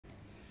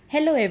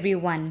Hello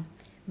everyone.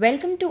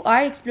 Welcome to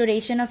our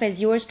exploration of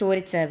Azure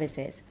Storage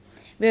Services,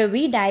 where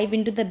we dive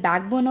into the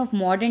backbone of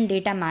modern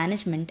data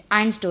management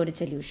and storage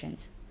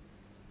solutions.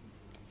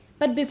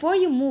 But before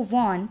you move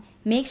on,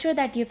 make sure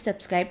that you've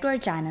subscribed to our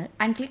channel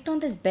and clicked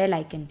on this bell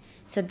icon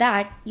so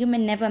that you may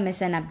never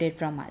miss an update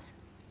from us.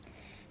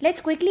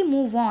 Let's quickly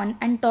move on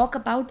and talk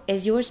about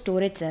Azure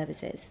Storage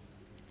Services.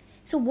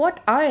 So what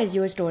are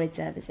Azure Storage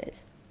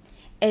Services?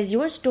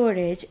 Azure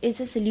Storage is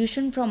a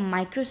solution from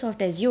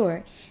Microsoft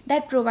Azure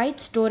that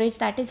provides storage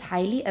that is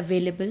highly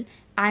available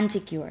and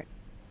secure.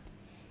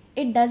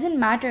 It doesn't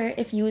matter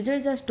if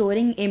users are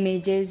storing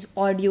images,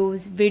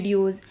 audios,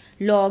 videos,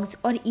 logs,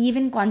 or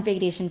even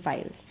configuration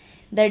files.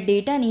 Their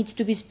data needs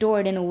to be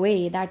stored in a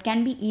way that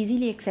can be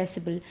easily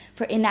accessible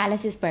for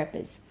analysis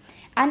purpose.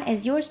 And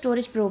Azure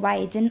Storage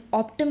provides an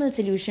optimal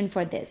solution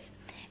for this,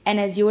 an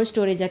Azure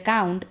Storage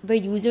account where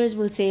users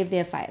will save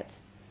their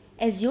files.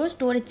 Azure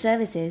Storage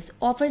Services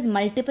offers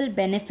multiple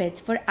benefits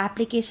for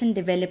application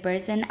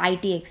developers and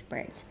IT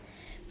experts.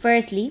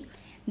 Firstly,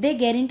 they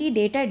guarantee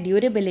data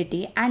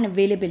durability and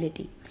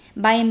availability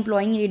by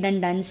employing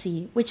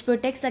redundancy, which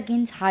protects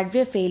against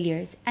hardware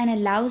failures and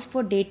allows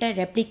for data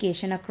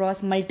replication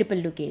across multiple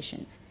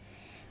locations.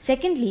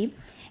 Secondly,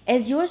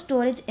 Azure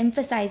Storage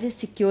emphasizes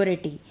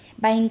security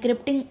by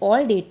encrypting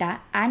all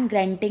data and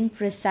granting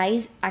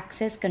precise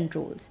access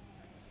controls.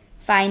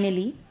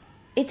 Finally,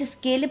 its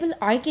scalable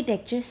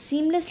architecture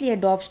seamlessly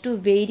adapts to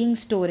varying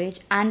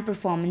storage and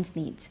performance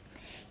needs,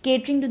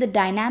 catering to the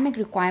dynamic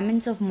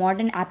requirements of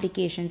modern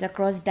applications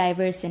across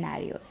diverse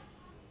scenarios.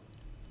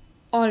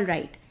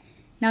 Alright,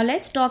 now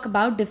let's talk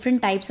about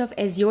different types of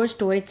Azure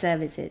Storage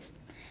Services.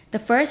 The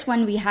first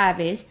one we have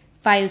is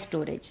file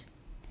storage.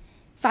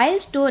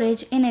 File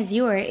storage in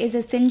Azure is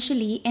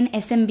essentially an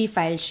SMB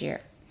file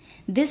share.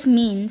 This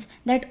means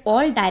that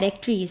all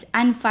directories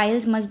and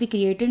files must be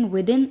created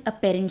within a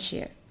parent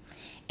share.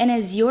 An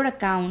Azure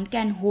account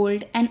can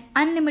hold an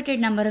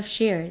unlimited number of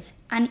shares,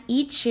 and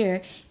each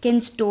share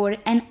can store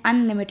an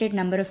unlimited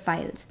number of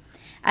files,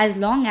 as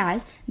long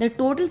as the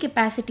total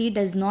capacity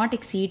does not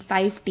exceed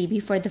 5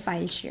 TB for the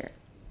file share.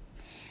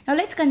 Now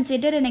let's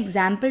consider an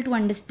example to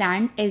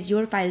understand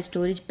Azure file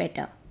storage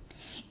better.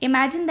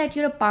 Imagine that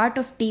you're a part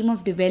of a team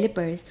of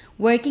developers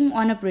working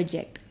on a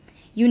project.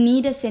 You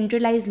need a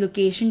centralized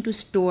location to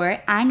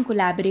store and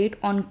collaborate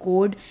on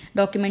code,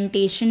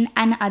 documentation,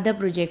 and other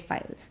project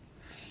files.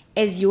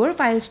 Azure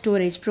File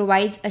Storage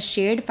provides a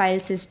shared file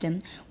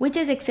system which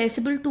is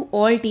accessible to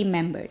all team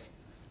members.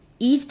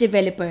 Each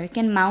developer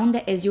can mount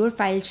the Azure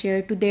file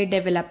share to their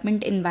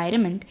development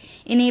environment,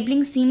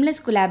 enabling seamless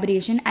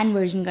collaboration and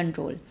version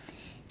control.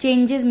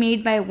 Changes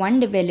made by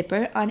one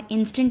developer are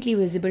instantly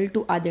visible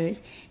to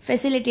others,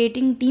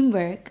 facilitating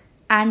teamwork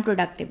and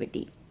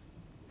productivity.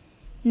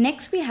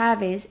 Next we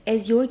have is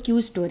Azure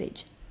Queue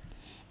Storage.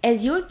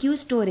 Azure Queue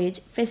Storage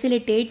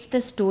facilitates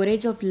the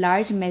storage of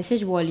large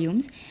message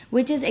volumes,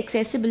 which is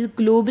accessible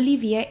globally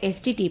via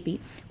HTTP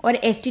or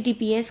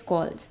HTTPS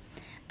calls.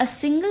 A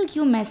single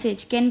queue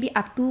message can be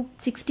up to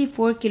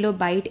 64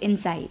 kilobyte in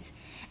size,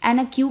 and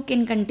a queue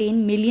can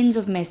contain millions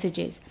of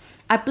messages,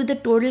 up to the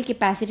total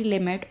capacity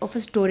limit of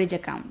a storage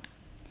account.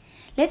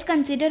 Let's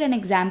consider an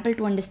example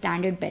to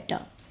understand it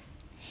better.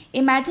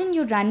 Imagine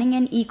you're running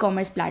an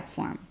e-commerce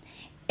platform.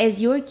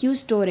 Azure Queue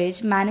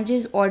Storage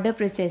manages order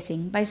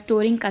processing by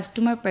storing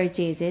customer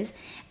purchases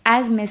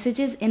as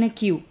messages in a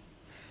queue.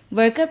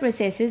 Worker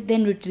processes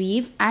then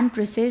retrieve and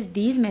process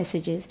these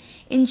messages,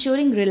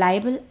 ensuring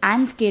reliable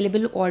and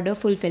scalable order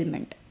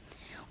fulfillment.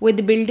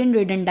 With built-in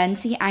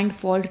redundancy and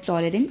fault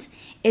tolerance,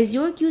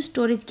 Azure Queue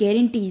Storage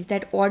guarantees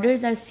that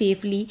orders are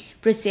safely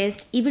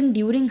processed even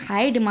during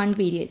high demand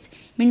periods,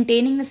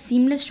 maintaining a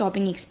seamless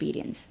shopping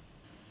experience.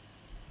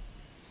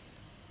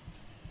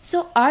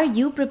 So, are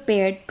you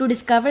prepared to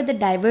discover the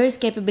diverse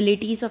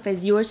capabilities of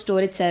Azure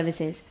Storage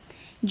Services?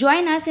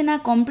 Join us in our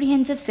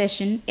comprehensive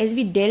session as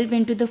we delve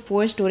into the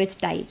 4 storage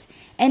types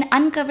and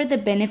uncover the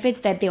benefits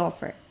that they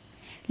offer.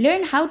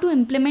 Learn how to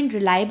implement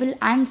reliable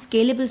and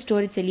scalable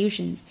storage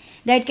solutions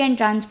that can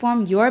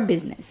transform your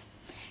business.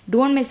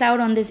 Don't miss out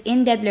on this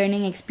in-depth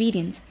learning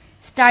experience.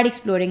 Start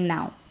exploring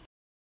now.